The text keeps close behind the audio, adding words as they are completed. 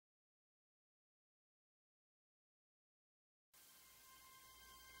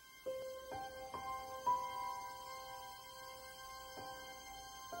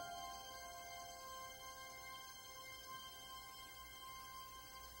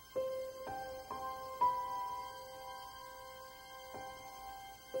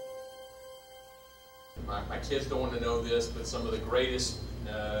my kids don't want to know this, but some of the greatest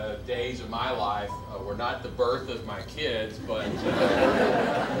days of my life were not the birth of my kids, but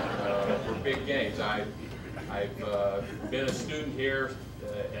were big games. I've been a student here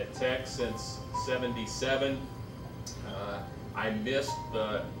at Tech since '77. I missed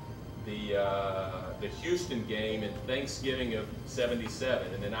the Houston game in Thanksgiving of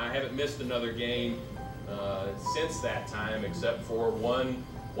 '77, and then I haven't missed another game since that time, except for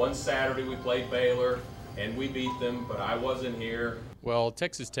one Saturday we played Baylor and we beat them, but I wasn't here. Well,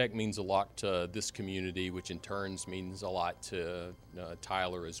 Texas Tech means a lot to this community, which in turn means a lot to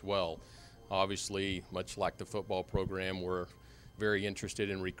Tyler as well. Obviously, much like the football program, we're very interested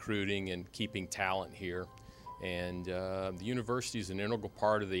in recruiting and keeping talent here. And the university is an integral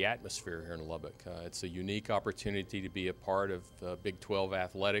part of the atmosphere here in Lubbock. It's a unique opportunity to be a part of Big 12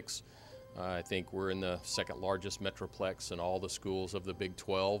 athletics. I think we're in the second largest metroplex in all the schools of the Big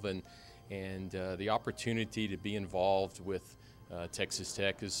 12, and the opportunity to be involved with Texas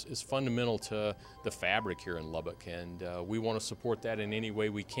Tech is fundamental to the fabric here in Lubbock, and we want to support that in any way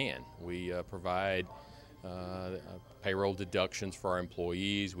we can. We provide payroll deductions for our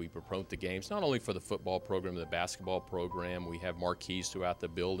employees. We promote the games, not only for the football program, the basketball program. We have marquees throughout the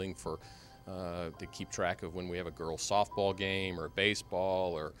building for to keep track of when we have a girls softball game or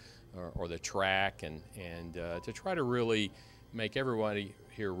baseball or the track, and to try to really make everybody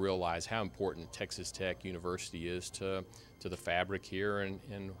here realize how important Texas Tech University is to the fabric here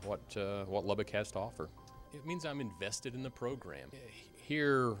and what Lubbock has to offer. It means I'm invested in the program.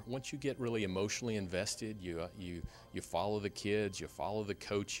 Here, once you get really emotionally invested, you follow the kids, you follow the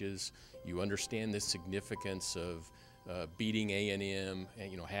coaches, you understand the significance of beating A&M,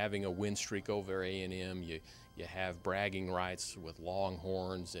 and having a win streak over A&M. You have bragging rights with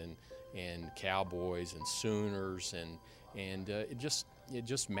Longhorns and Cowboys and Sooners, and it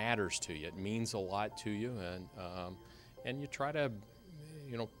just matters to you. It means a lot to you, and you try to.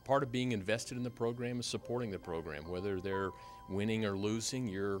 Part of being invested in the program is supporting the program. Whether they're winning or losing,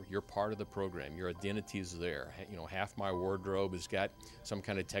 you're part of the program. Your identity is there. Half my wardrobe has got some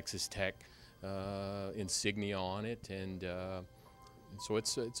kind of Texas Tech insignia on it, and so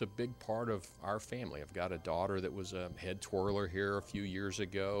it's a big part of our family. I've got a daughter that was a head twirler here a few years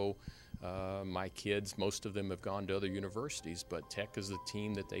ago. My kids, most of them have gone to other universities, but Tech is the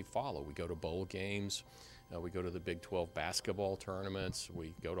team that they follow. We go to bowl games. We go to the Big 12 basketball tournaments.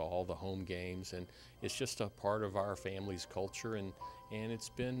 We go to all the home games, and it's just a part of our family's culture. And it's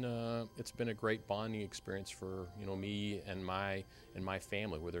been a great bonding experience for me and my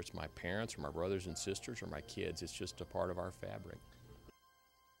family, whether it's my parents or my brothers and sisters or my kids. It's just a part of our fabric.